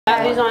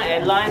He's on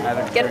headline.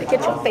 Get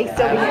your face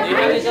over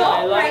here. He's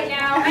on headline. Right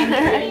now, I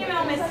can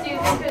email Miss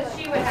Susan because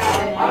she would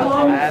have it. I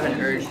have an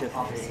urge to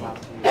fall asleep.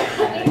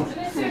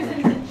 Miss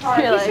Susan's in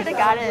charge. You should have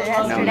got it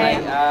yesterday.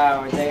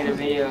 We're taking a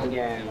video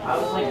game.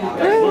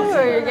 Ooh,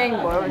 you're getting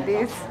bored with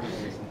these.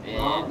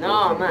 No,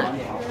 I'm not.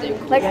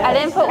 Like, I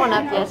didn't put one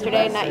up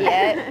yesterday, not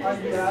yet.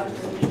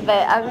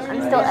 But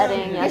I'm still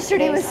editing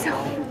yesterday. was so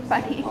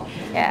funny.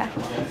 Yeah.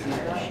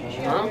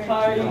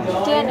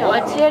 Daniel,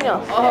 what's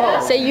Daniel? Oh.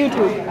 Say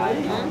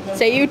YouTube.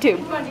 Say YouTube.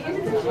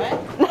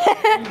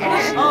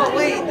 Oh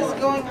wait, this is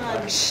going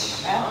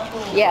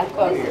on. Yeah.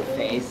 Cover your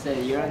face.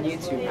 You're on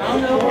YouTube.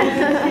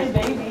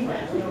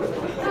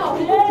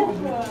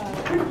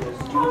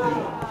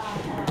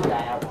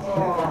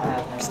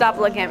 Stop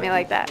looking at me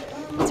like that.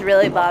 It's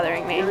really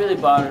bothering me. You're really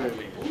bothering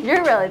me.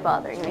 You're really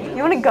bothering me. You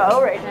want to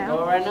go right now?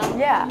 Go right now?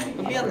 Yeah.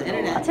 We'll be on the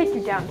internet. I'll take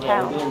you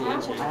downtown.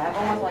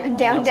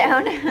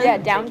 Downtown? Yeah,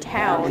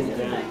 downtown.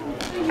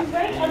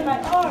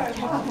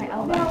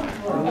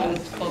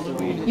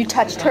 You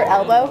touched her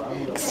elbow?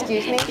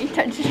 Excuse me? You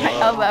touched my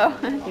elbow.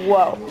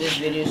 Whoa. This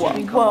video should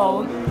be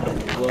Whoa.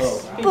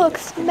 Whoa.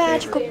 Books,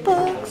 magical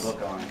books.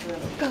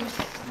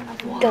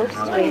 Ghosts.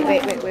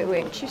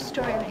 Wait. True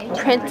story of ancient.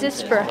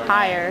 Princess for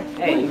Hire.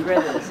 Hey, you read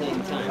it at the same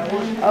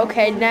time.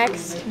 Okay,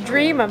 next.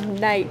 Dream of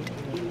Night.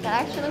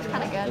 That actually looks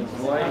kind of good.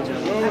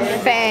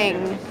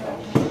 Fang.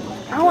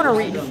 I want to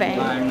read Fang.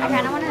 I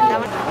kind of want to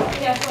know.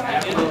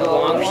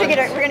 We're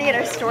gonna get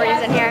our stories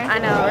in here. I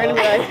know, we're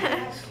gonna be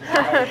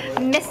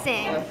like,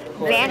 Missing,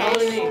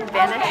 vanish,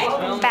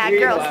 bad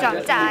girls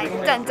don't die.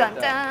 Dun dun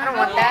dun. I don't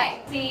want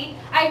that. See,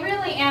 I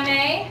really am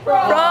a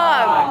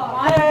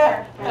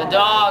frog. The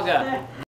dog.